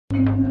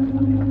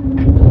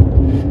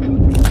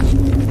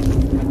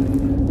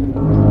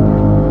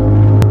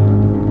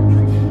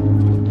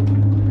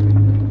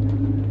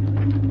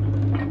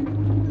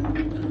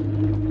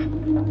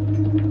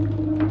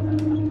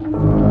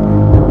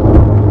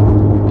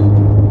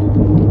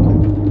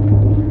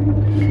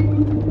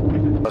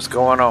What's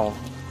going on?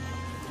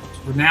 It's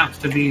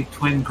pronounced to be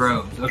Twin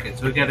Groves. Okay,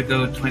 so we got to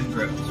go to Twin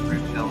Groves.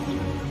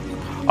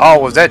 Oh,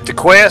 was that the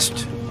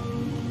quest?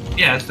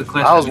 Yeah, it's the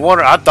quest. I was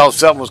wondering. I thought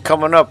something was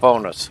coming up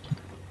on us.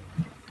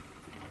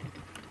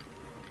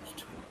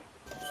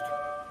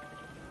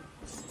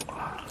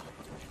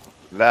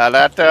 La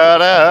da da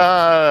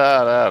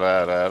da da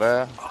da da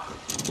da.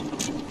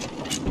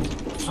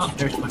 Oh,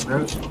 there's Twin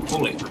Groves.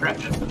 Holy crap,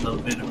 that's a little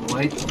bit of a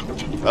way.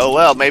 Oh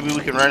well, maybe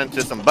we can run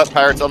into some butt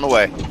pirates on the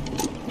way.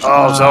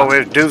 Oh, so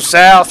it's due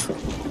south?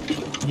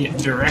 Yeah,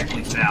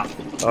 directly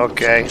south.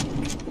 Okay.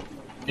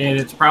 And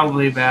it's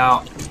probably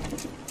about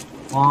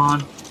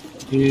 1,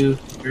 2,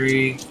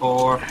 3,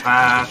 4,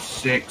 5,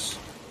 6.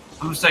 I'm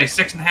gonna say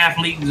 6.5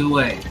 leagues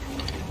away.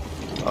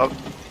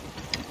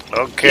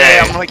 Okay.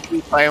 Yeah, I'm gonna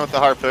keep playing with the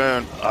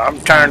harpoon.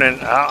 I'm turning.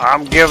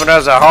 I'm giving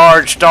us a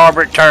hard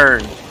starboard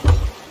turn.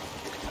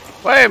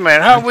 Wait a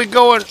minute. How are we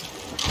going?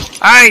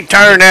 I ain't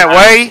turned that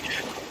way.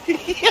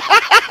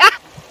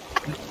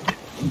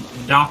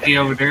 The donkey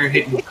over there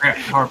hitting the crap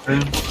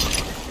harpoon.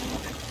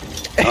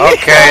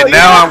 Okay,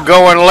 now I'm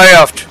going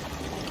left.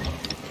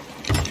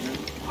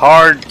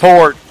 Hard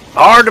port.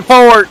 Hard to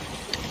port.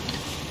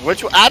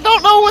 Which I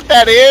don't know what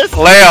that is.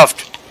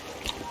 Left.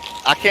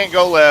 I can't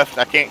go left.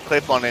 I can't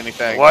clip on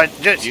anything. What?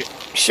 Just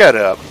shut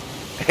up.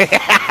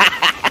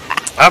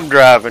 I'm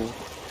driving.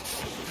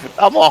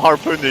 I'm gonna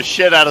harpoon the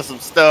shit out of some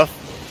stuff.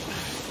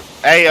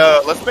 Hey,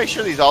 let's make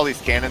sure all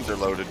these cannons are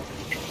loaded.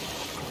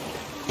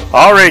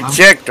 Already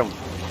checked them.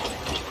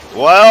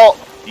 Well,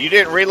 you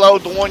didn't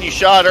reload the one you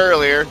shot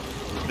earlier.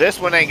 This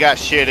one ain't got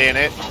shit in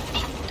it.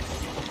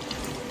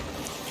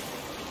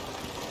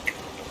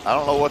 I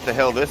don't know what the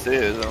hell this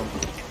is.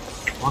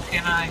 Why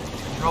can't I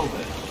control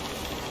this?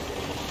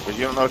 Because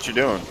you don't know what you're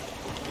doing.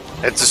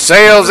 It's the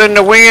sails in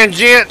the wind,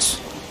 gents.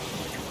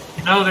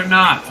 No, they're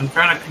not. I'm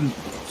trying to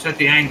set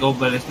the angle,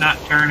 but it's not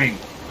turning.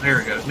 There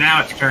it goes.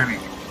 Now it's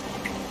turning.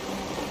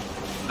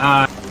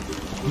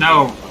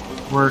 No,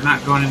 we're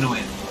not going in the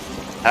wind.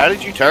 How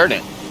did you turn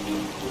it?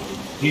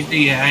 Use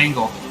the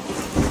angle.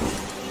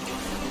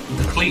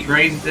 The cleat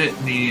raises it,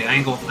 and the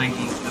angle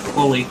thingy, the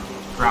pulley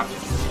drops it.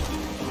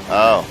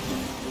 Oh.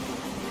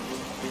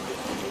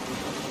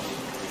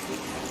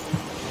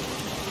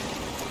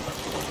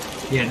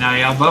 Yeah, now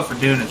y'all both are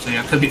doing it, so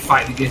y'all could be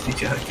fighting against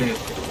each other too.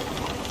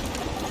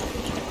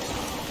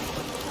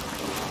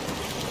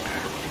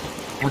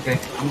 Okay,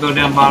 I'm going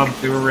down bottom,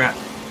 see where we're at.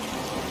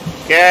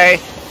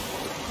 Okay.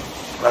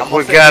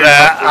 We got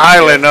an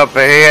island up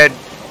ahead.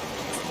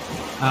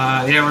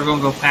 Yeah, we're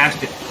gonna go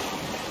past it.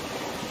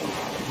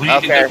 We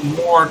need to get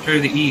more to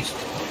the east.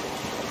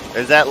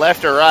 Is that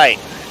left or right?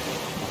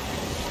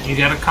 You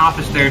got a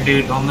compass there,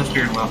 dude, on the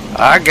steering wheel.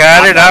 I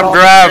got it. I'm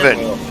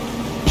driving.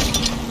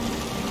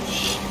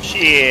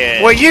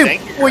 Shit.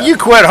 Will you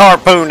quit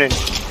harpooning?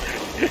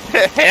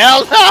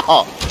 Hell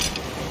no.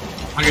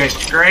 Okay,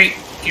 straight.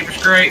 Keep it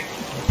straight.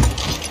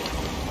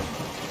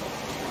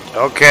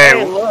 Okay,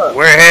 Hey, look.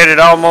 we're headed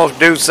almost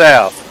due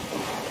south.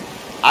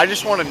 I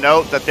just want to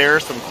note that there are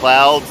some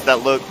clouds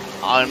that look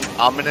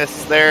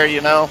ominous there,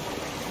 you know?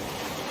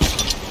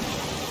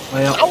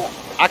 Well,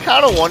 I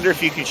kind of wonder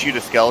if you can shoot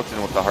a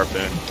skeleton with the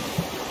harpoon.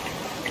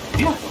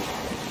 yeah.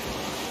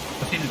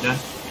 I've seen it done.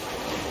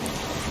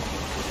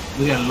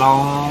 We got a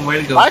long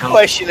way to go. My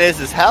question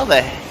is how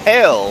the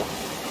hell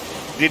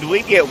did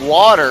we get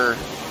water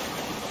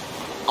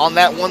on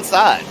that one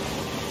side?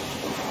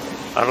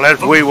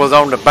 Unless we was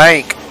on the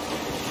bank.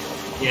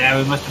 Yeah,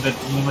 we must have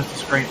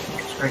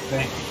scraped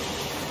that.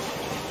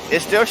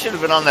 It still should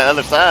have been on the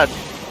other side.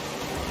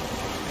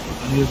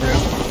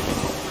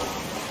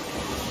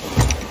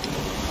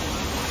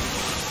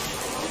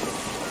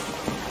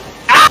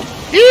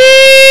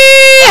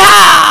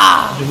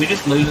 Yeehaw! Did we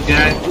just lose a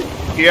guy?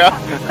 Yeah.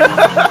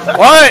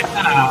 What?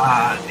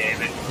 Ah,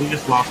 damn it. We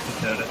just lost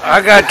Dakota.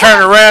 I gotta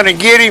turn around and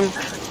get him.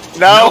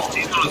 No.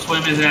 He's gonna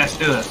swim his ass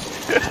to us.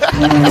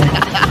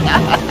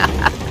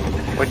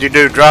 What'd you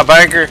do, drop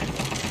anchor?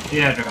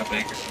 Yeah, drop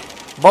anchor.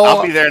 Boy.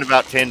 I'll be there in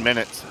about 10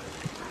 minutes.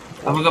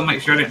 I'm gonna go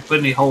make sure I didn't put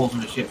any holes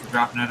in the ship for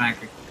dropping that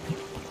anchor.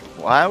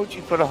 Why would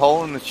you put a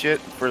hole in the shit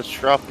for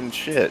dropping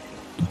shit?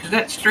 Because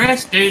that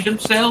stress, dude, them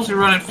sails are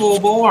running full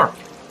bore.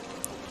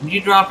 When you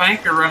drop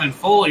anchor running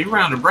full, you're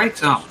bound to break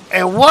something.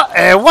 And what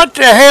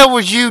the hell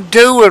was you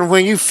doing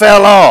when you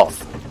fell off?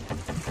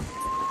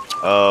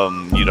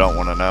 You don't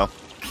want to know.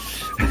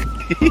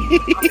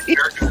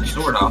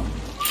 Sort of.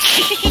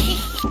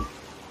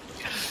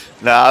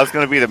 No, I was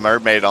going to be the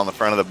mermaid on the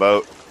front of the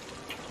boat.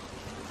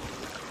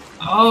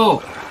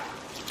 Oh.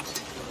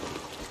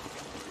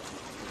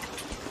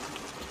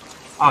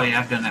 Oh yeah,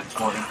 I've done that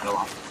before. Didn't fell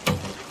off.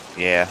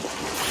 Yeah.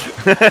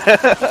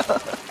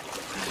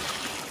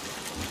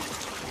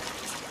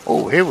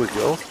 Oh, here we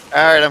go.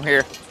 Alright, I'm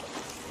here.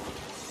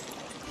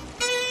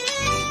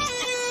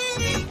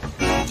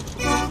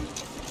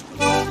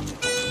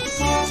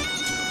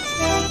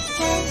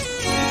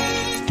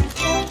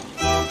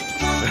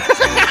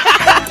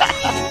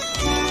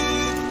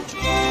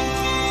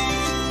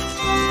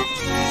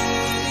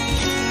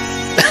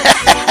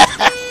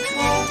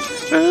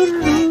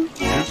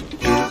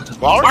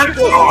 Why don't you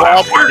go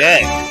off the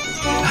deck?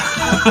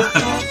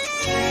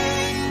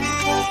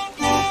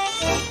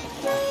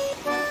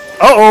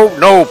 Uh-oh,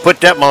 no, put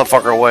that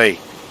motherfucker away.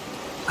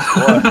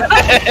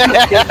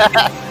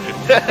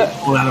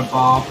 Pull out a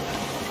ball.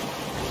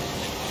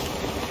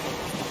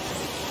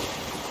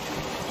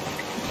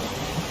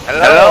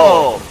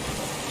 Hello.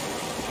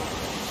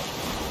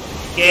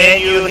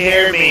 Can you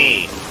hear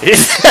me?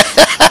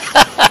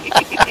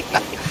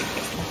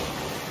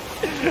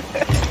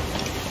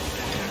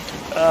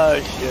 Oh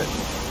shit.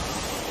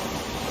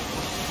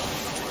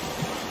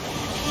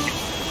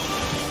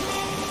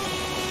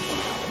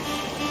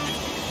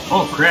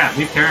 Oh crap,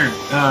 we turned.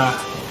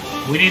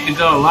 We need to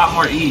go a lot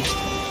more east.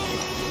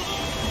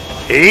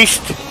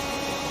 East?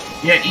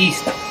 Yeah,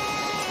 east.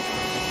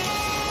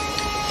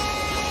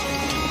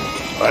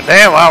 Well,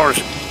 damn,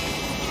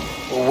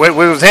 we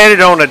was headed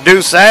on the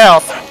due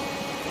south.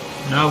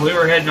 No, we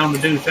were heading on to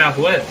due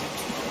southwest.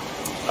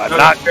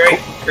 Not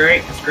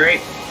Straight.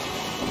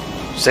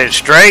 said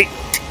straight.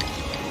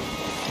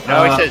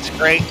 No, he said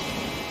straight.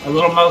 A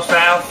little more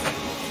south.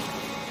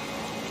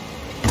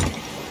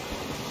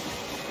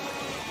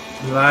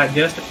 Right,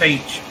 just a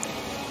pinch.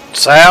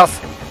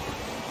 South.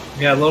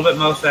 Yeah, a little bit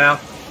more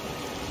south.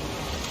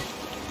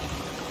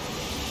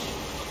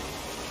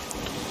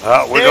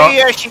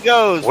 There she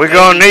goes. We're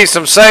gonna need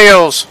some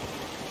sails.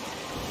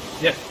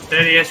 Yep,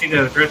 steady as she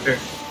goes, right there.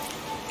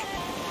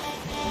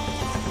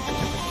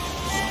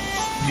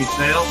 Need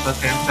sails?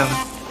 Okay, I'm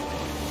coming.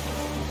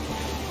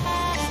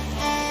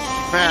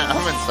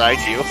 I'm inside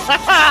you.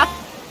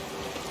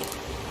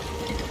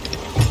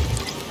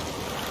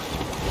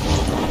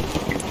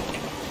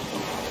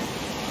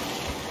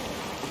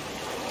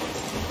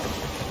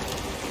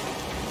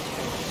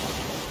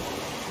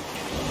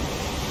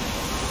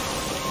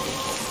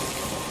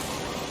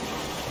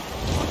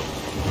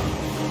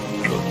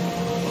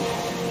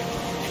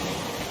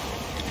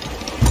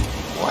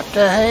 What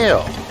the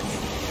hell?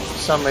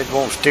 Somebody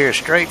won't steer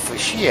straight for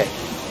shit.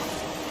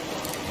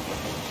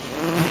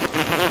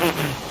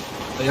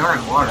 They are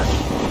in water.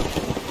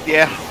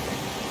 Yeah.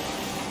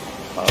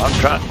 Well, I'm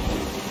trying.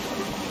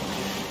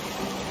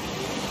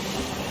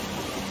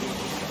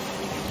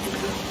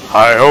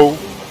 Hi ho.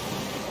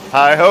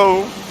 Hi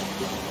ho.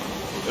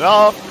 And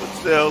off the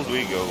sails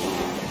we go.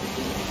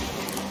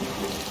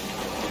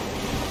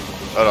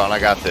 Hold on, I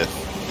got this.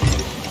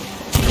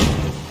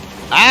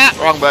 Ah,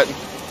 wrong button.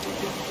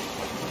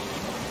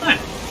 Nice.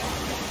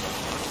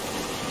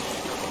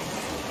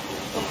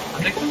 I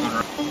think we're going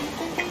right.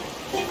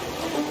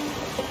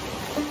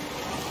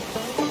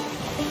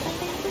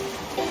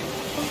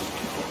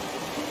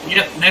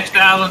 Yep, next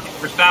island,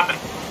 we're stopping.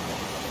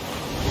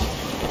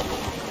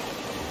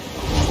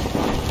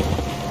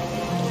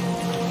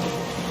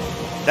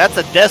 That's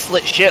a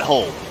desolate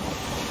shithole.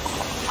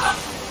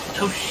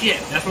 Oh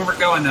shit, that's where we're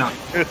going now.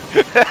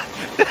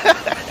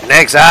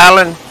 Next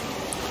island.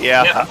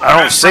 Yeah. Yep. I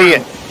don't see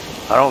it.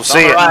 I don't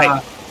see it.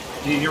 Right.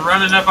 You're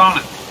running up on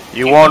it.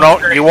 You want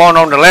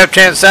on the left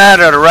hand side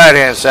or the right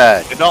hand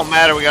side? It don't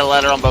matter. We got a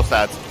ladder on both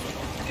sides.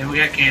 And we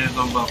got cannons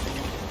on both.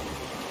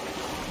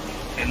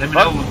 Okay, let me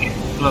know when we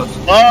get close.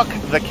 Fuck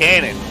the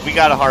cannon. We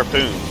got a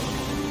harpoon.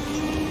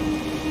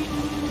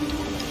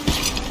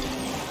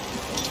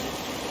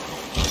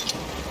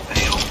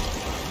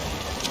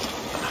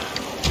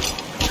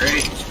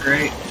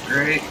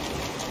 Great.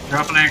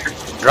 Dropping anchor.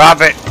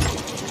 Drop it.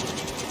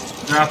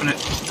 Dropping it.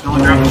 Don't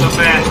drop it so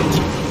fast.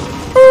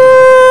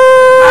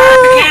 Fire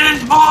the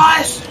cannons,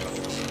 boys!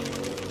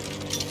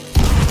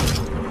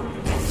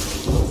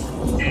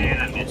 And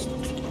I missed.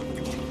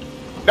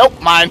 Nope,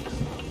 mine.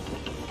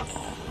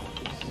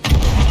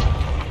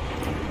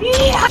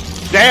 Yeah.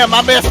 Damn,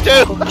 I missed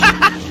too.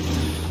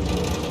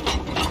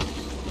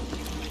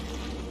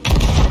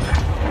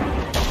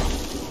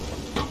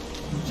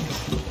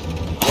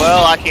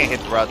 Well, I can't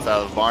hit the right side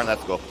of the barn.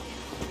 That's cool.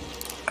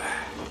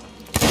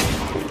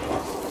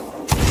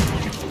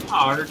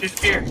 Oh, they're just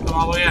scared. Come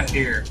all the way up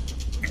here.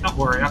 Don't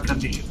worry, I'll come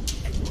to you.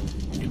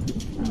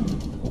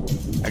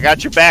 I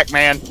got your back,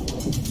 man.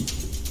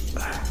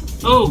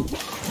 Ooh!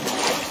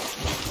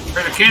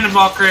 There's a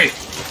cannonball crate.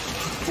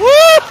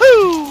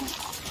 Woohoo!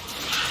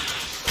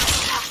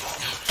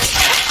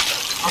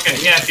 Okay,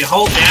 yeah, if you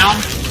hold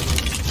down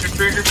your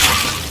trigger,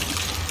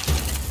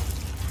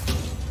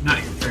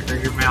 not your trigger,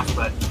 your mouse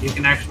button, you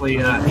can actually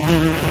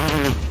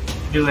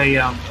do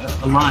a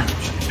lunge.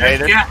 Hey,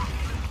 Yeah.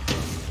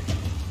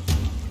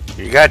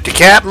 You got the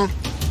captain?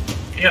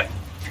 Yep.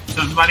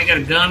 Somebody got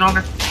a gun on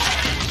her?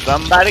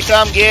 Somebody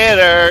come get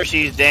her.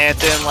 She's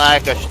dancing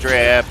like a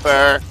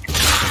stripper.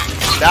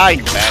 Die,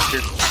 you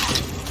bastard.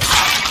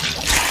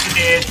 She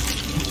did.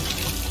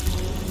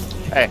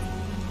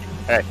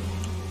 Hey.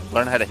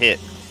 Learn how to hit.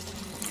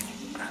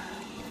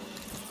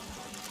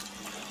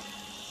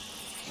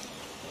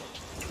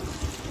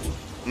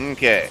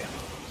 Okay.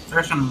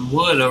 There's some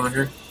wood over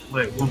here.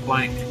 Wait, one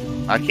plank.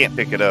 I can't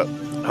pick it up.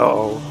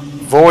 Uh-oh.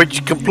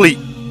 Voyage complete.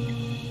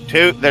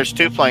 There's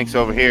 2 planks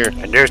over here.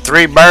 And there's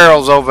 3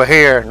 barrels over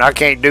here, and I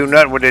can't do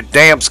nothing with this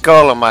damn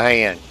skull in my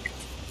hand.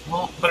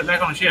 Well, put it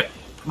back on the ship.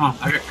 Come on,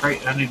 I got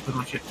crate. I need to put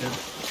my shit too.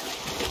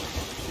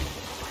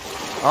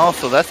 Oh,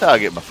 so that's how I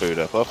get my food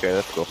up. Okay,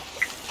 that's cool.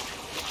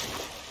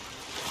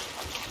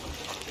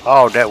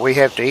 Oh, that we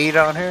have to eat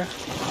on here?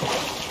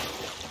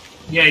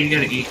 Yeah, you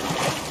gotta eat.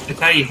 It's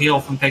how you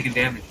heal from taking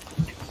damage.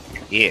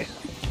 Yeah.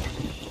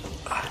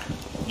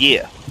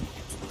 Yeah.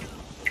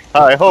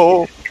 Hi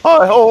ho,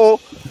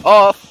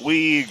 off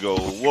we go.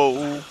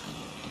 Whoa.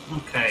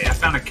 Okay, I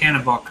found a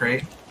cannonball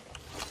crate.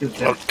 See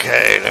what's in it.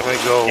 Okay, let me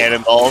go.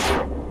 Cannonballs.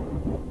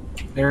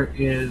 There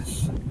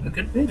is a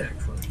good bit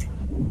actually.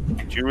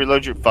 Did you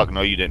reload your? Fuck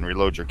no, you didn't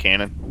reload your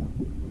cannon.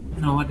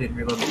 No, I didn't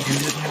reload it. It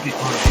didn't have the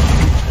armor.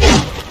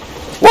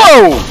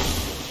 Whoa!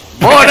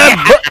 Boy,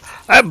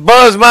 that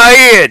buzzed my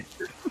head.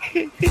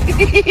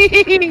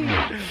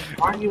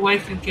 Why are you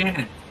wasting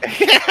cannon?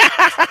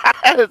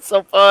 It's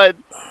so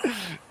fun.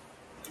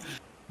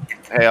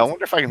 Hey, I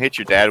wonder if I can hit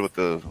your dad with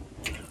the.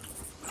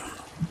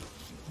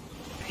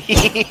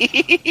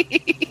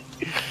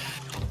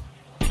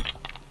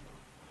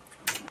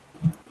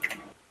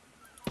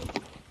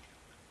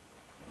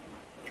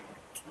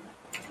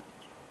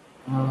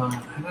 How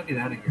do I get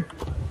out of here?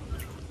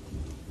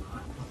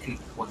 I'll keep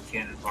one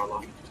cannonball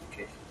on just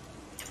in case.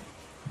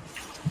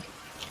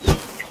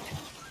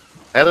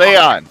 Hey,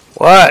 Leon.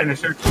 What? Can I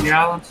search the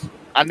islands?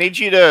 I need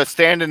you to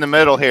stand in the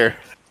middle here.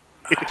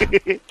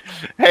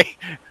 Hey,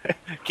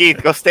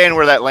 Keith, go stand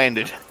where that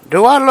landed.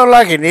 Do I look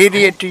like an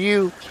idiot to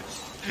you?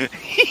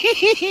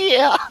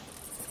 Yeah.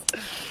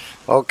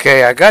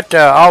 Okay, I got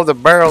all the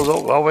barrels.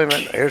 Oh, wait a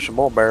minute. Here's some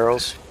more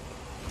barrels.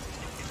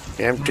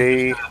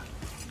 Empty.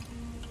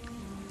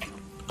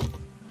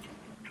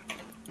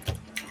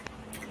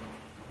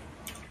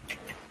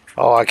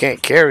 Oh, I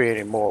can't carry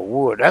any more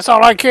wood. That's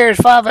all I carry is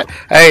 5.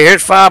 Hey,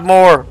 here's 5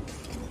 more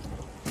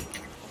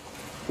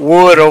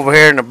wood over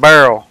here in the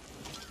barrel.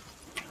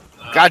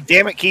 God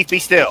damn it, Keith, be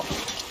still.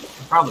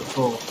 I'm probably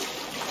full.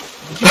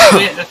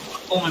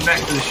 That's pull me back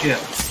to the ship.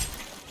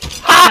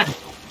 God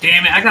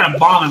damn it, I got a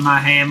bomb in my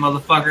hand,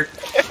 motherfucker.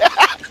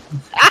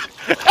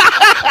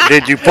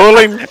 Did you pull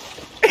him?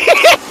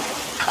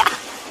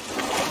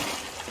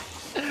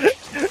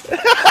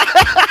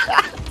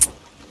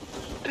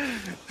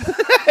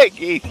 Hey,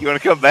 Keith, you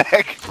want to come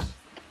back?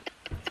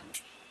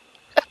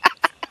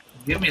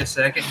 Give me a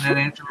second and that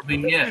answer will be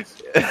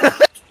yes.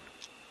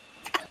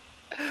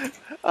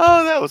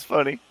 Oh, that was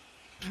funny.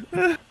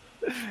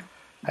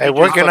 Hey,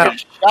 working up.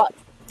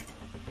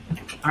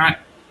 Alright,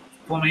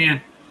 pull me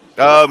in.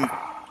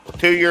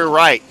 To your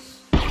right.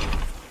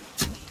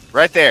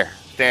 Right there.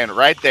 Stand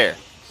right there.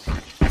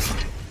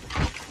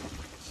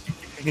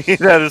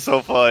 That is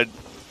so fun.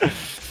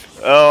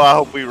 Oh, I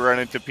hope we run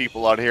into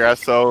people out here. I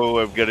so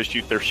am gonna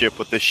shoot their ship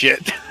with this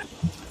shit.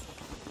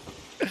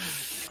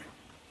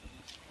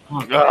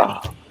 Oh,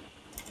 God.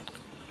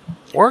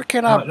 Where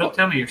can I? Don't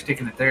tell me you're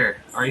sticking it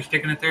there. Are you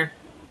sticking it there?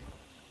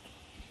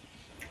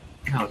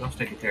 No, don't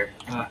stick it there.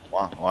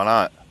 Why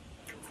not?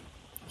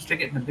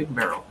 Stick it in the big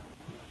barrel.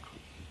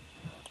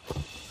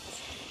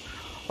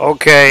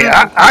 Okay,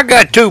 I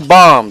got 2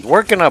 bombs.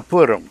 Where can I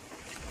put them?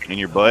 In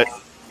your butt?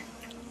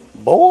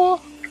 Boy?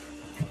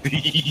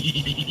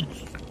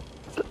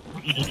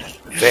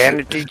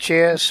 Vanity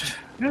chest?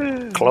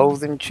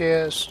 Clothing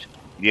chest?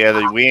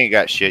 Yeah, we ain't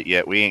got shit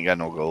yet. We ain't got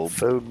no gold.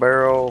 Food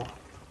barrel?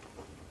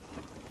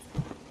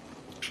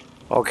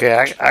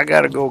 Okay, I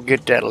gotta go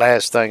get that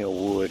last thing of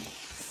wood.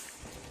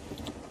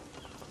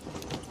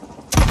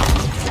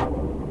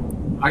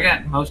 I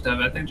got most of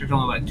it. I think there's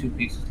only like 2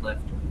 pieces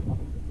left.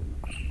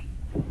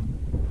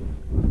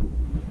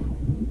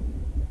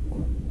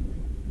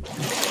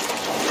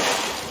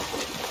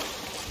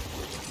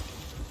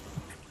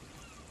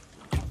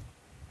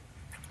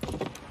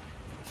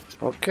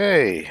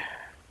 Okay.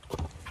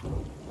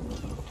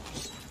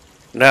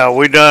 Now,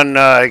 we done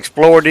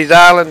explored these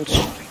islands?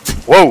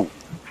 Whoa!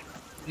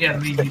 Yeah,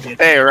 me and you did.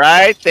 Hey,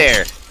 right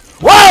there.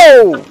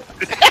 Whoa!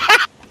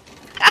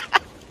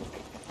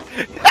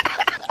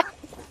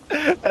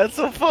 That's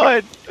so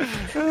fun.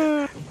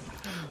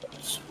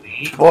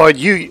 Sweet. Boy,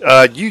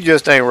 you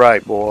just ain't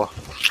right, boy.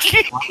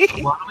 Why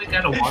do we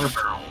got a water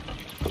barrel?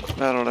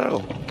 I don't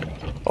know.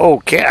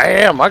 Oh,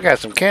 I got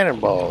some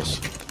cannonballs.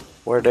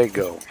 Where'd they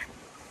go?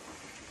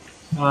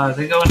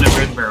 They go in the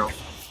red barrel.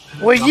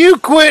 Will you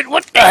quit?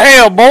 What the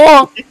hell,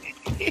 boy?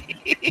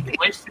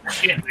 Wasting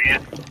shit,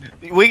 man.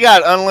 We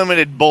got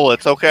unlimited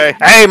bullets, okay?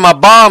 Hey, my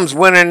bombs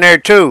went in there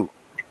too.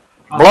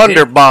 Oh,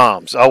 Blunder yeah.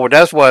 bombs. Oh, well,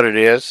 that's what it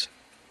is.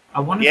 I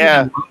wonder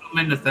Yeah. if we can put them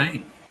in the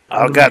thing.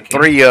 I've got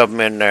 3 of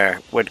them in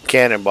there with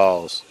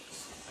cannonballs.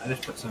 I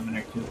just put some in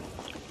there too.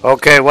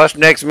 Okay, what's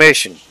next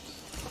mission?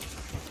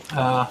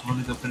 Let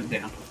me go put it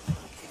down.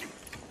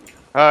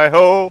 Hi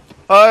ho,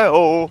 hi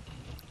ho.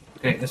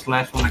 Okay, this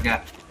last one I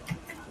got.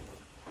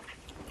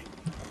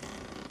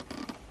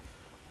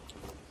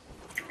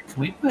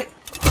 Can we put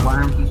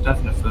worms and stuff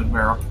in a food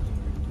barrel?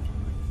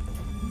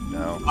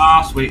 No.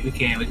 Oh, sweet, we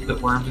can. We can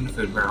put worms in the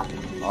food barrel.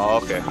 Oh,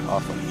 okay,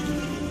 awesome.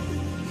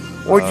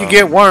 Where'd you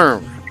get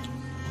worms?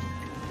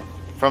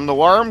 From the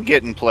worm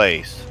getting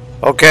place.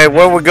 Okay,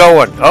 where we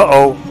going?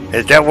 Uh-oh.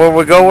 Is that where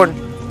we're going?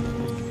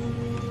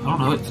 I don't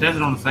know. It says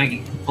it on the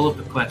thingy. Pull up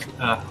the quest.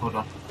 Hold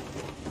on.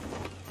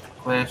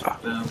 Quest.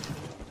 Boom.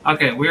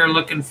 Okay, we are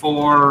looking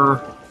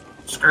for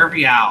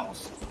scurvy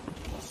owls.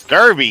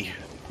 Scurvy.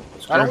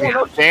 I don't Scurvy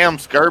want no damn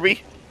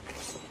scurvy.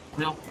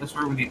 Well, that's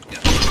where we need to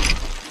go.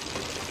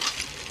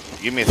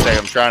 Give me a second.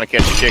 I'm trying to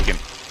catch a chicken.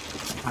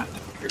 Right.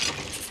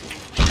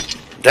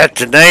 That's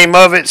the name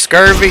of it,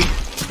 scurvy?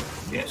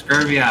 Yeah,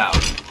 scurvy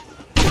owls.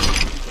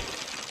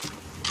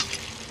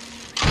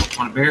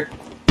 Want a beer?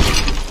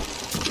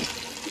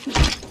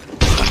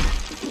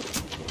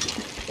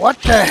 What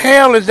the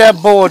hell is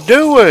that boy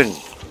doing?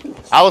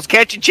 I was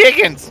catching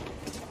chickens.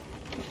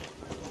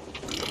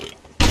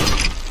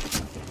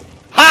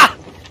 Ha!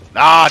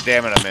 Ah,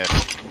 damn it, I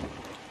missed.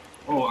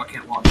 Oh, I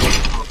can't walk.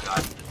 Oh,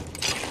 God.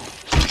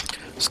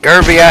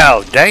 Scurvy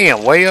owl.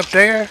 Damn, way up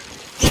there?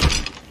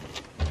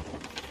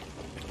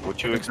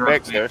 What you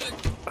expect, sir?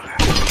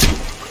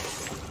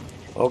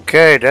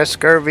 Okay, that's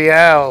scurvy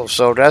owl.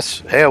 So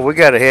that's, hell, we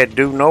gotta head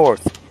due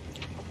north.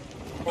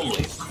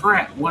 Holy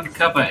crap, 1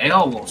 cup of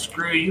ale will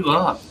screw you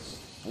up.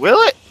 Will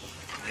it?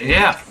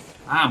 Yeah,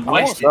 I'm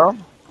wasted.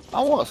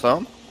 I want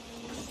some.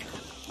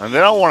 And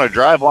then I want to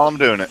drive while I'm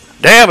doing it.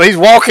 Damn, he's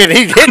walking,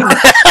 he's hitting.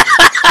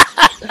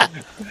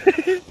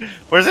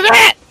 Where's it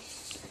at?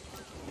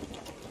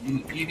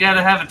 You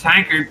gotta have a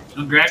tanker.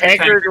 Grab your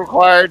Tanker tanker.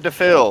 required to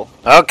fill.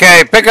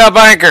 Okay, pick up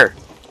anchor.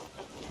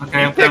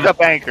 Okay, I'm Pick coming.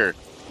 up anchor.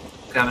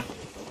 Coming.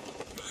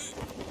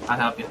 I'll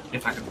help you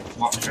if I can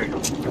walk straight.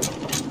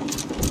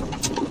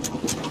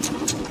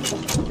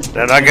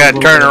 Then I gotta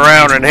turn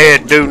around and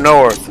head due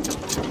north.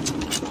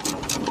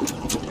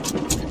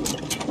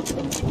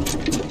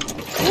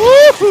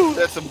 Woohoo!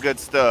 That's some good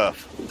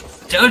stuff.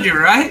 Told you,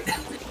 right?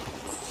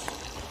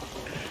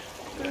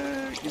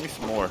 Give me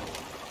some more.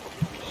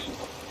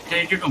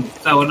 Dude, you're gonna be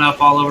throwing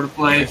up all over the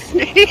place.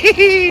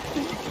 Get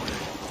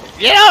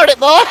on it,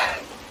 boy!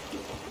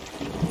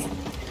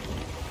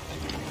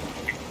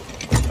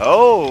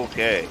 Oh,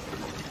 okay.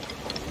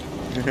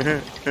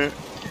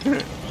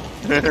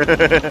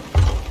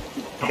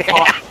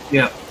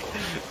 Yeah.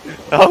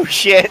 Oh,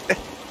 shit.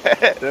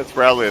 That's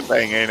probably a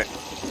thing, ain't it?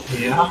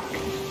 Yeah.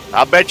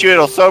 I bet you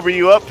it'll sober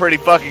you up pretty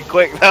fucking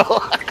quick, though.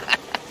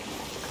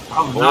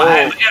 Oh, no,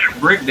 hey, we got a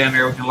brick down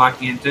there we can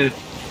lock you into.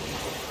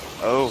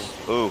 Oh,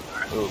 ooh.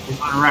 You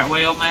on the right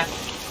way, old man?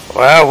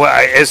 Well,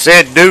 it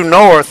said due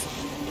north.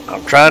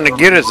 I'm trying to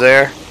get us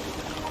there.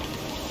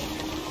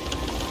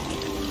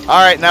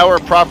 Alright, now we're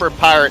proper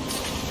pirates.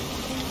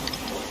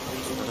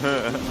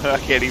 I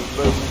can't even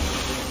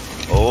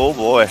move. Oh,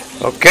 boy.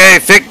 Okay,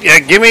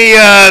 give me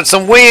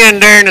some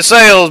wind during the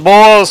sails,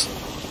 boys.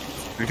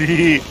 What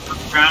I'm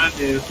trying to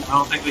do. I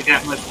don't think we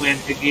got much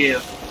wind to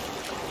give.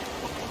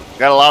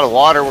 Got a lot of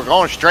water. We're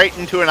going straight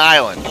into an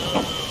island.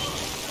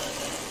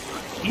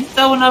 You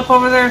throwing up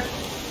over there?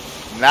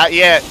 Not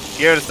yet.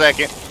 Give it a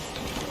second.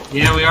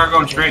 Yeah, we are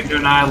going straight to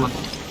an island.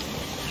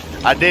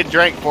 I did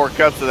drink 4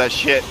 cups of that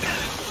shit.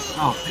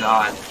 Oh,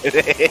 God.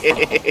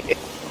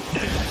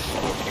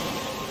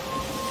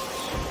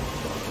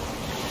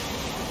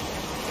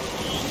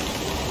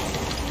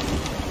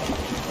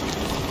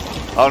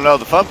 Oh no,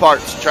 the fun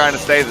part's trying to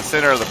stay the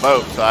center of the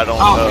boat, so I don't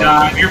know. Oh,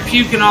 God. You're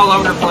puking all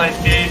over the place,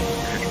 dude.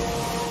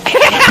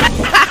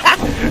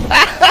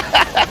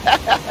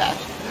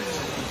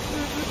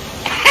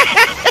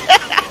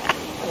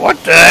 What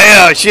the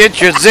hell?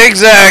 Shit, you're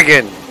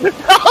zigzagging.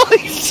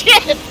 Holy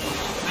shit!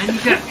 Man,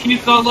 you got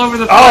puke all over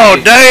the place. Oh,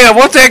 damn.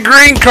 What's that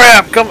green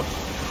crap? Come.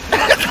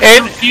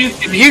 And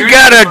you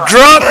got a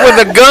drunk with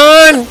a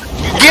gun?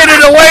 Get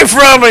it away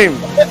from him.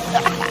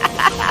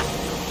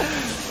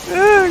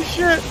 Oh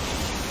shit!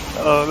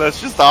 Oh, that's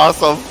just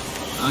awesome.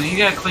 Oh, you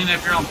gotta clean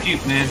up your own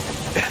puke, man.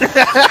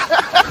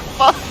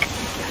 Fuck!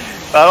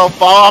 I don't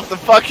fall off the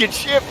fucking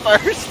ship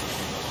first.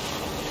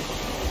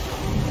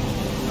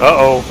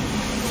 Uh-oh.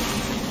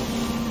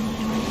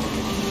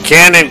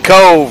 Cannon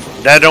Cove.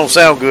 That don't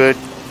sound good.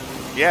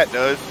 Yeah, it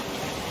does.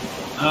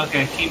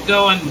 Okay, keep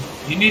going.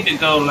 You need to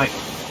go, like,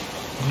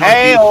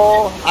 Hey,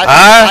 northeast. I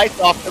see lights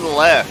off to the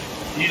left.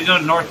 You need to go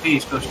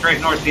northeast. Go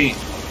straight northeast.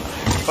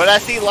 But I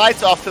see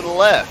lights off to the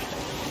left.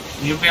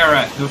 You'll be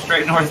alright. Go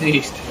straight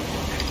northeast.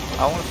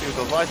 I want to see what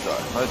those lights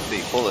are. Let's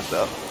see. Pull this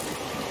up.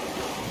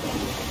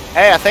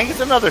 Hey, I think it's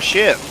another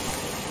ship.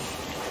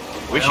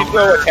 We Well, should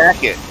go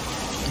attack it.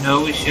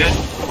 No, we should.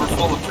 We're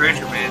full of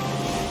treasure, man.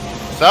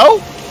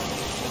 So?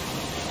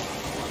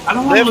 I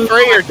don't want to Live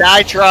free or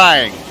die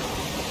trying.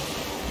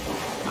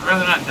 I'd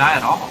rather not die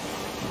at all.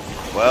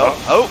 Well,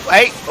 oh,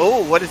 hey,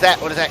 oh, what is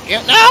that? What is that?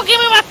 No, give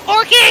me my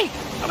forky!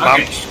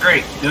 Okay,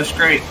 straight. Go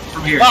straight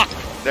from here. Fuck!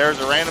 There's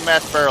a random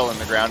ass barrel in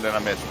the ground and I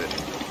missed it.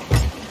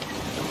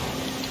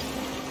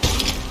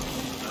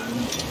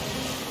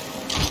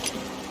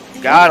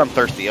 God, I'm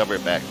thirsty. I'll be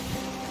right back.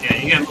 Yeah,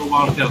 you got a little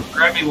while to go.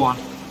 Grab me one.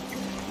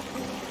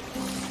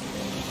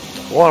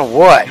 One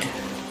what?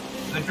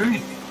 A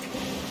drink.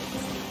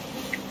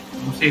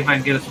 We'll see if I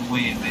can get us some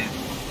wind, man.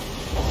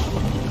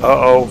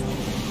 Uh-oh.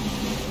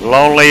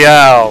 Lonely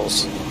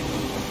Owls.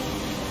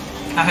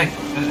 Hey,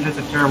 that's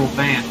a terrible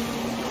band.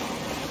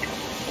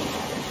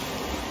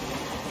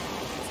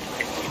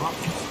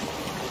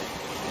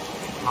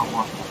 not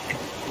want.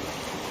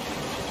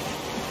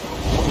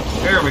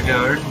 There we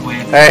go. There's the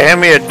wind. Hey,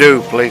 hand me a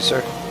dew, please,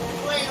 sir.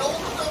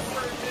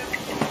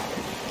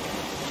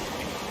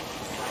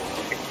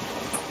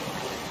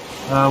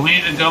 We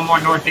need to go more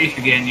northeast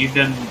again. You've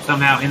done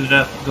somehow ended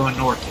up going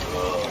north.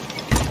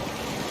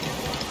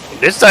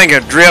 This thing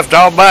can drift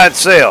all by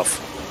itself.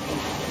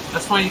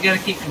 That's why you got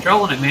to keep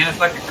controlling it, man. It's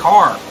like a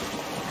car.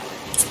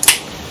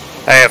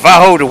 Hey, if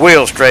I hold the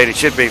wheel straight, it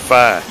should be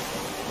fine.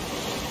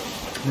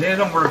 Yeah, it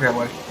don't work that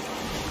way.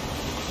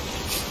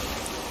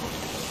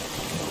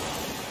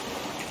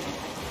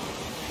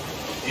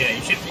 Yeah,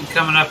 you should be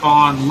coming up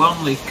on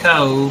Lonely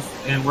Cove,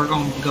 and we're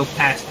going to go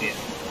past it.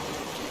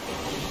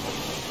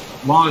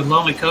 As long as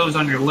Lonely Cove's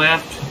on your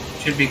left,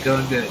 it should be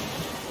going good.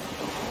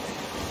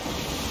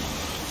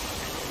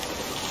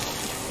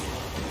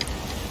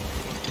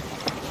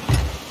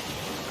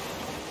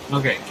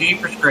 Okay, keep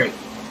her straight.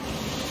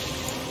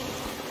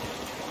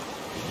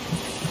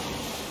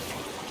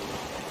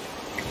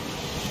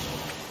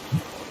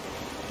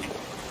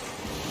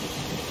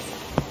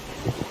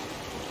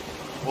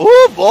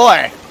 Oh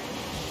boy! I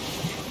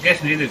guess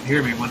he didn't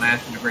hear me when I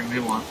asked him to bring me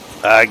one.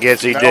 I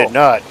guess he did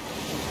not.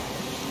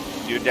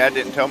 Your dad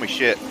didn't tell me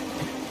shit.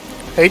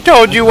 He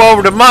told you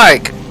over the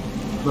mic.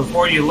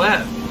 Before you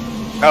left.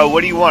 Oh,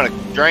 what do you want?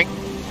 A drink?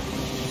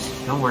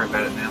 Don't worry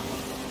about it now.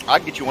 I'll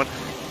get you one.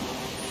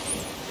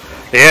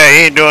 Yeah,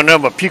 he ain't doing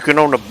nothing but puking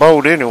on the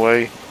boat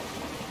anyway.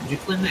 Did you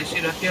clean that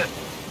shit up yet?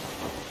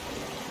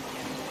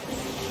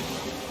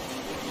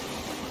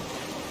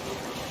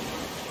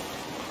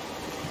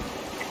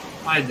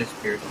 I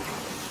disappeared.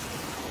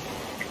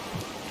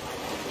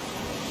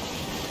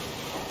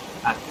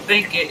 I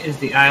think it is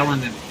the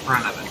island in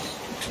front of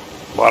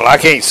us. Well, I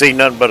can't see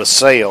nothing but a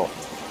sail.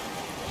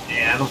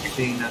 Yeah, I don't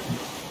see nothing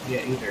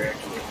yet either,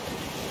 actually.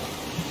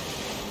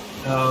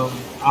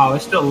 Oh,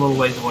 it's still a little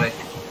ways away.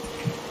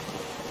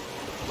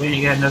 We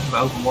ain't got nothing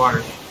but open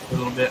water for a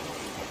little bit.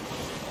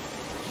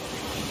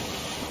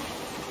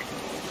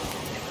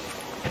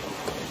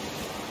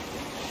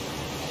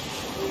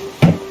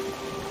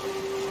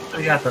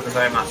 Arigato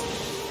gozaimasu.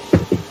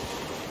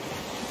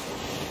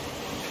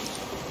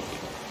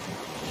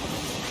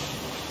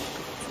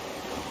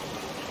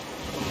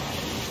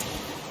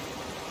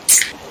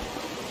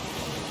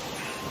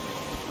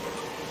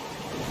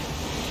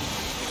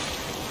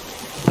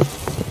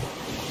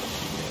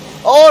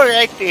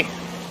 Alrighty.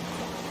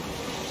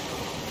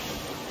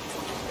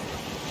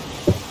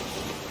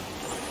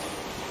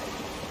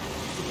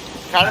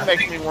 Kind of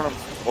makes me want to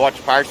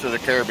watch Pirates of the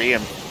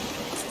Caribbean.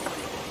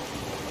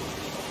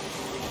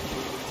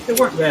 They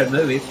weren't bad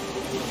movies.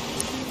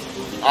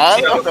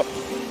 I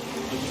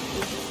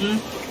Hmm?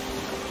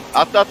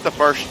 thought the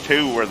first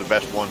two were the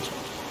best ones.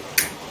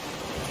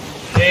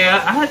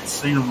 Yeah, I hadn't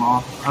seen them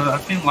all.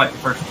 I've seen like the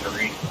first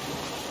three.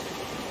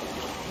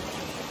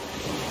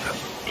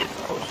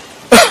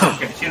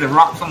 Okay, see the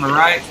rocks on the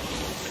right?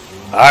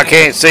 I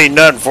can't see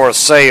nothing for a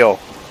sail.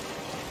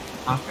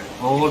 Okay,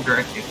 well, we'll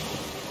direct you.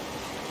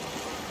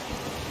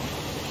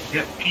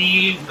 Yep,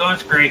 keep going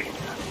straight.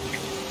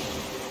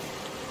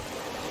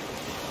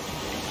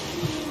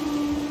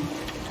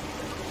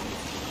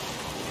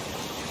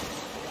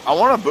 I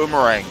want a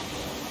boomerang.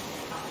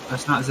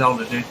 That's not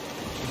Zelda, dude.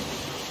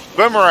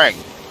 Boomerang.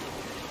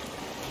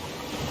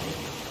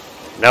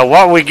 Now,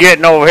 what we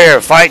getting over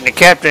here? Fighting the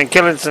captain and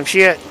killing some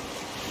shit?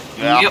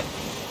 Yeah. Yep.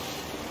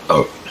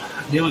 Oh.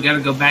 Then we gotta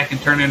go back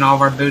and turn in all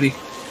of our booty.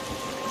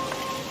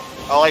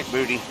 I like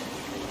booty.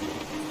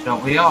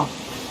 Don't we all?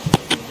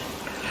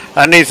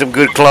 I need some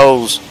good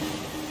clothes.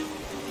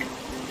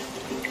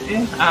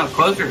 Yeah,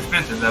 clothes are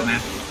expensive though,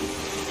 man.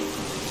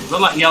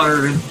 Look like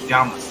yeller in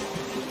pajamas.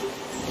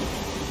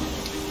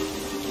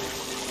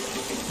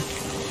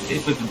 See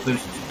if we can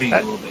boost the speed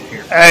a little bit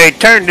here. Hey,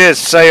 turn this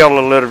sail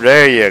a little.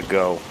 There you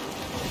go.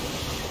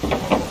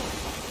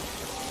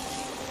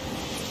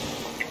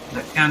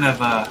 That kind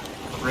of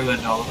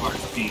ruined all of our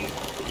speed.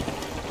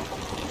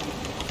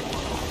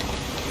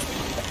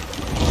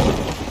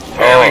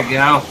 There we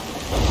go.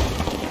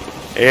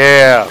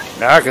 Yeah,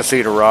 now I can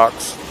see the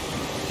rocks.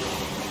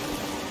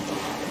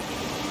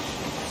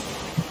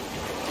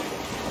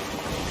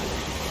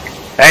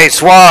 Hey,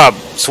 swab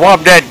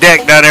that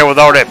deck down there with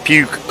all that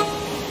puke.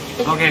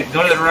 Okay,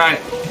 go to the right.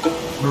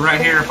 We're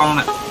right here up on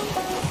it.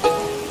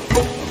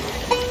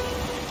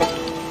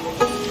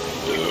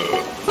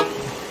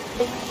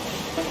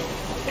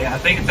 Yeah, I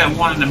think it's that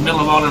one in the middle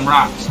of all them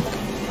rocks.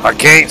 I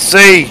can't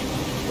see.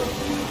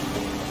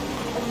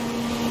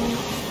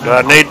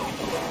 I need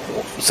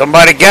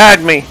somebody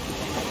guide me.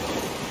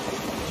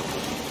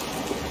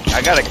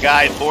 I got a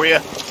guide for you.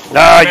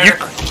 Nah,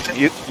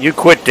 you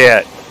quit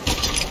that.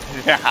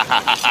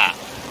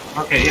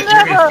 Okay,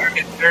 yeah,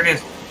 there it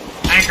is.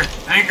 Anchor,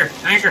 anchor,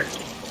 anchor.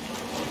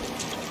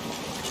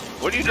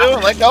 What are you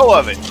doing? Let go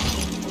of it.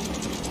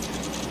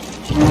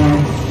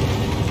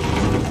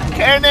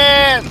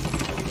 Cannon!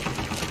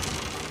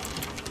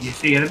 You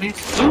see enemies?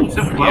 Ooh,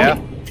 something glowy. Yeah.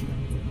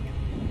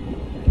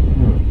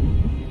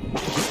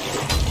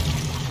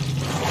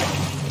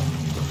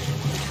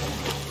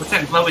 What's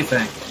that glowy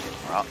thing?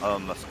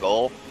 The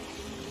skull.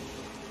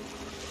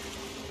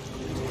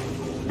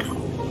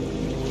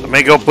 Let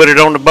me go put it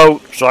on the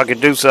boat so I can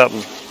do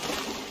something.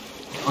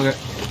 Okay.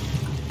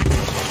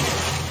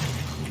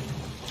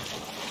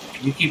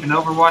 You keeping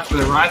overwatch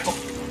with a rifle?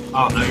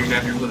 Oh no, you're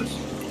down here with us.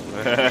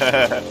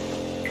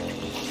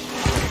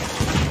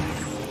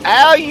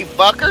 Ow, you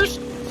fuckers!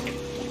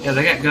 Yeah,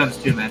 they got guns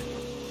too, man.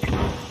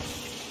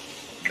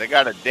 They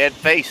got a dead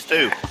face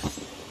too.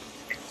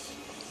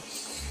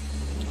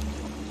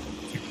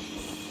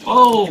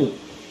 Oh!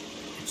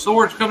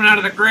 Swords coming out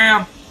of the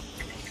ground.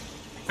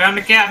 Found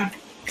the captain.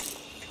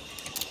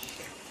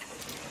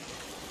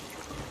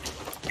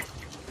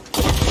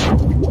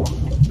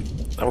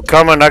 I'm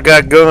coming. I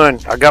got gun.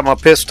 I got my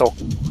pistol.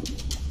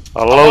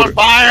 I loaded.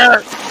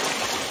 Fire!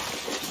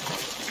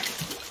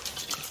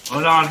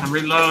 Hold on, I'm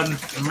reloading.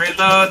 I'm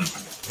reloading.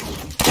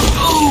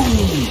 Ooh!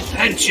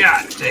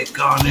 Headshot. Take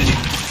on it.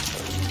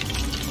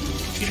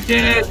 He's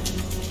dead.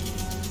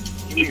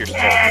 Give your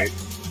stuff, dude.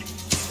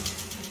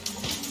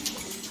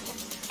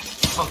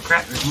 Oh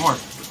crap, there's more.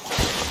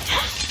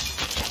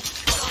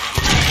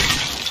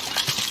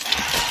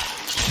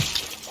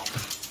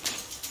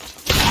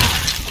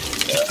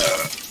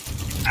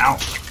 Ow.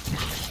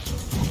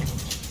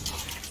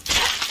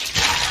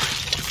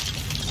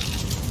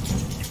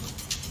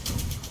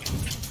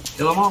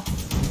 Kill them all?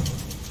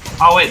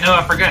 Oh wait, no,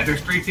 I forgot.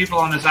 There's 3 people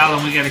on this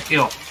island we gotta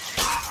kill.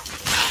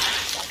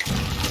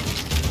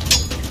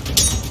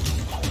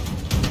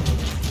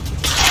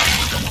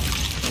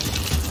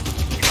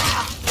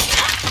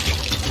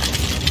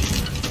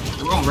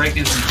 We're gonna rake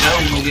in some dough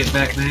when we get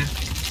back, man.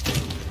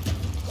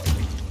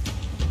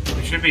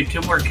 There should be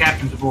 2 more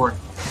captains aboard.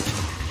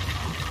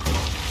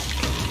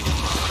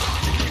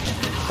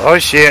 Oh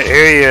shit!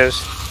 Here he is.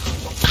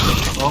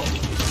 Oh,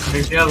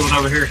 there's the other one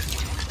over here.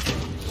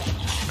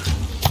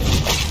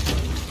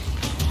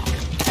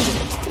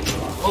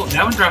 Oh,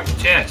 that one dropped the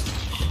chest.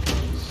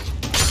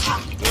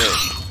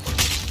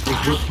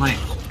 There's wood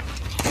planks.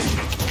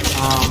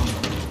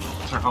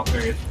 Oh,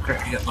 there he is.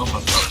 Crap, you got both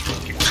of them.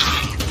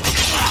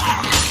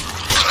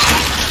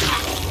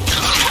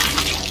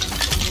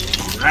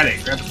 Alrighty,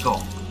 grab the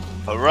skull.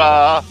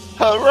 Hurrah!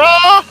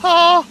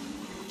 Hurrah!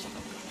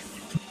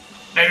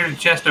 Hey, there's a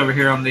chest over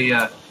here on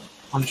the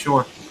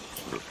shore.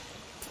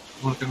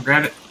 Want to come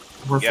grab it?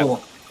 We're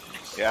full.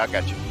 Yeah, I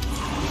got you.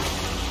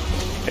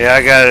 Yeah,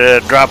 I gotta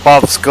drop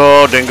off the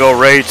skull, then go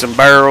raid some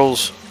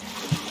barrels.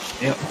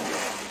 Yep.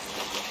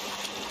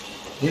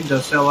 Then go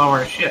sell all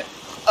our shit.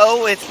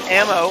 Oh, it's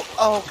ammo.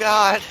 Oh,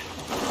 God.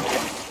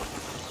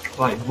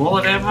 Like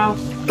bullet ammo?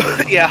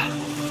 Yeah.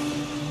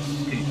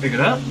 Can you pick it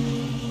up?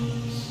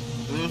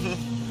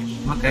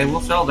 Mm-hmm. Okay,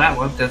 we'll sell that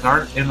one because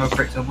our ammo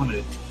crate's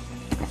unlimited.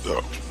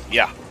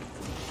 Yeah.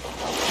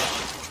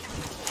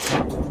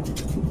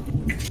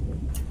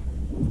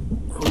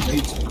 Oh,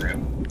 need some crap.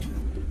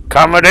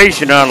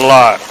 Accommodation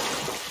unlocked.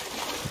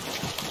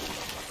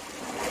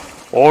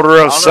 Order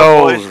of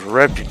souls.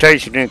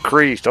 Reputation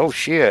increased. Oh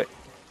shit.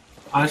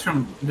 Oh, that's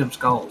from them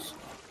skulls.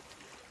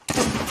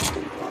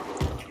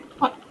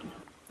 What?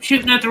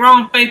 Shooting at the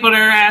wrong people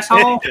there,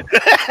 asshole.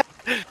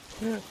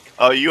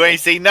 Oh, you ain't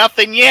seen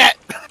nothing yet.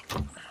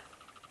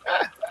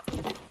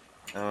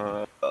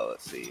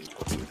 Let's see.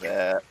 We'll do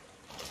that.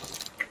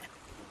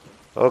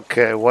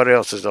 Okay, what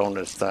else is on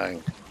this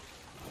thing?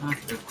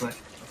 That's a good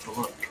question. Let's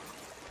look.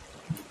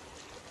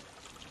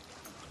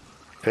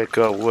 Pick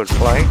up wood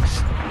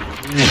planks.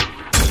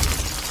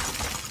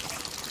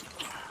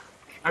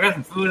 I got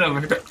some food over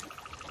here.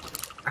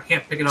 I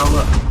can't pick it all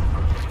up.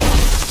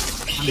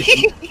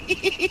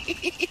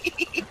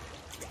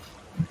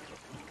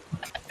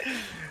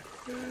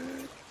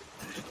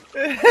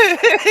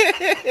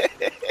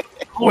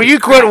 Will you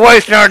quit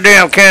wasting our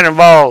damn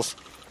cannonballs?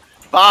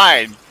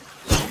 Fine.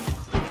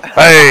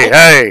 Hey,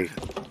 hey.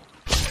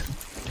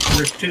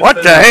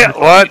 What the hell?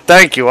 What?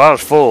 Thank you. I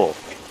was full.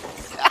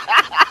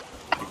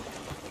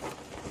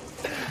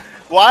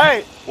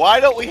 Why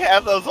don't we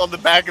have those on the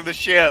back of the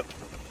ship?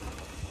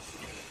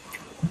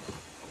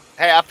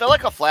 Hey, I feel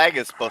like a flag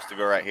is supposed to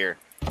go right here.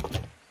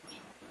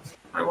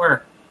 Right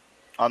where?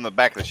 On the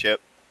back of the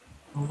ship.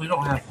 Well, we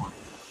don't have one.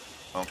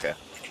 Okay.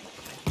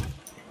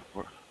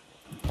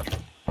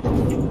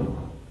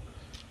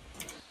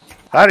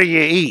 How do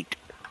you eat?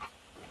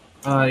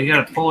 You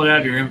gotta pull it out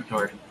of your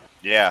inventory.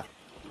 Yeah.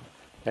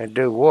 And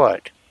do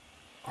what?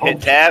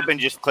 Hit tab and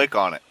just click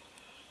on it.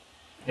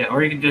 Yeah,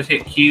 or you can just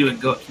hit Q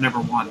and go up to number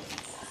 1.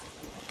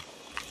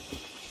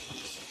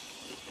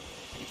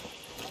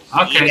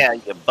 Okay. Yeah,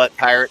 you butt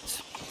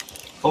pirates.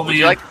 Pull Would me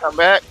you in. like to come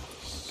back?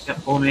 Yeah,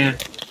 pull me in.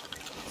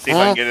 See if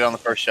I can get it on the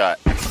first shot.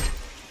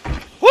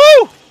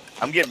 Woo!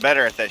 I'm getting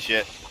better at that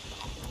shit.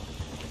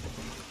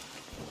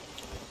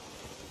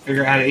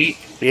 Figure out how to eat.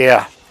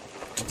 Yeah.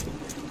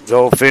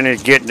 Go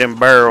finish getting them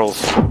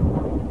barrels.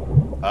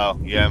 Oh,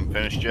 you haven't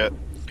finished yet?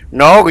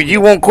 No,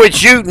 you won't quit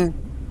shooting.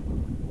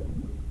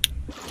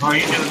 How are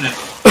you doing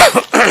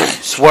that?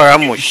 Swear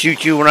I'm gonna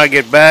shoot you when I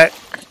get back.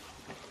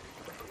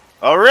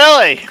 Oh,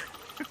 really?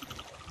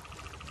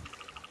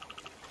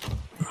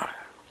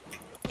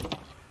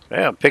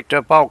 Damn, picked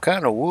up all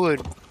kind of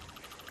wood.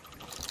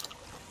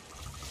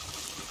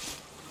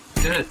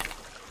 Good.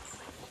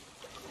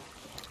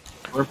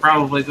 We're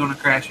probably gonna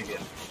crash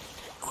again.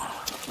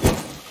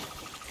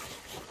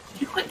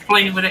 You quit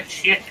playing with that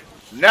shit.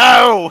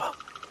 No!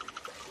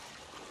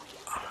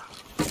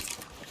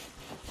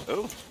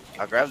 Oh,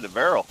 I grabbed the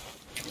barrel.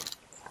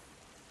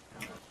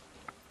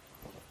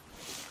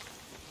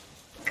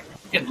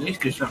 You can at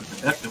least do something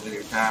productive with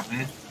your time,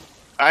 man.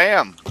 I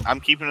am. I'm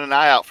keeping an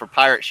eye out for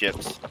pirate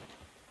ships.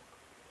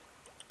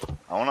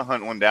 I want to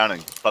hunt one down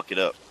and fuck it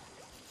up.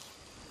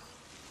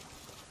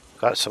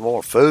 Got some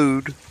more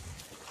food.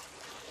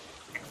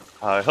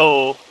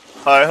 Hi-ho,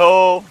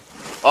 hi-ho,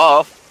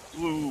 off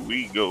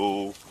we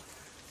go.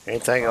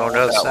 Anything on the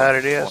other side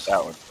of this?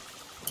 That one.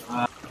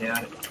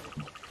 Yeah.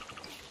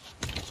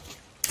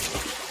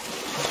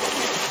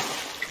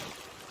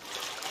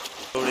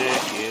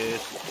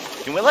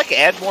 Can we like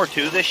add more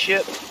to this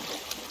ship?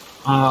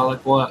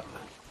 Like what?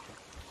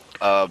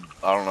 I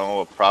don't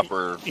know, a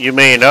proper. You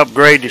mean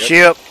upgrade the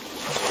ship?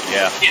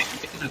 Yeah. Yeah,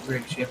 you can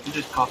upgrade ship. It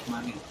just costs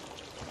money.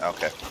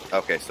 Okay.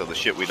 Okay, so the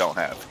shit we don't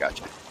have.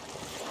 Gotcha.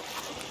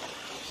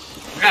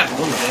 I got a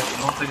little bit, but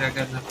I don't think I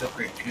got enough to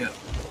upgrade ship.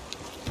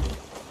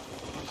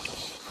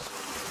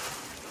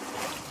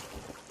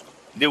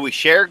 Do we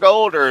share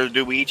gold or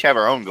do we each have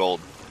our own gold?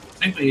 I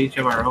think we each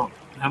have our own.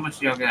 How much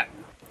do y'all got?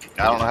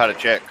 I don't know how to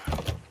check.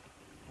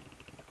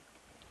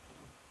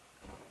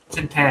 It's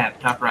in tab,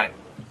 top right.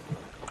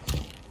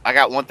 I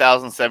got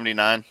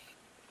 1,079.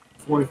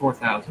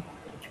 44,000.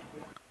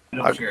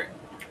 Don't share it.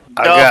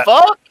 I The got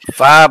fuck?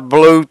 5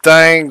 blue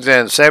things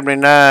and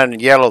 79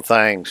 yellow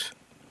things.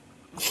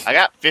 I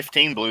got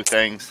 15 blue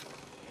things.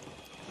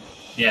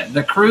 Yeah,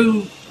 the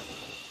crew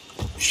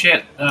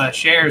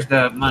shares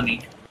the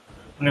money.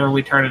 Whenever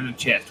we turn in the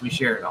chest, we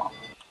share it all.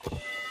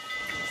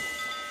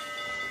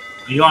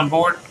 Are you on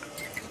board,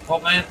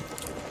 old man?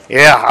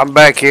 Yeah, I'm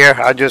back here.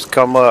 I just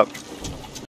come up.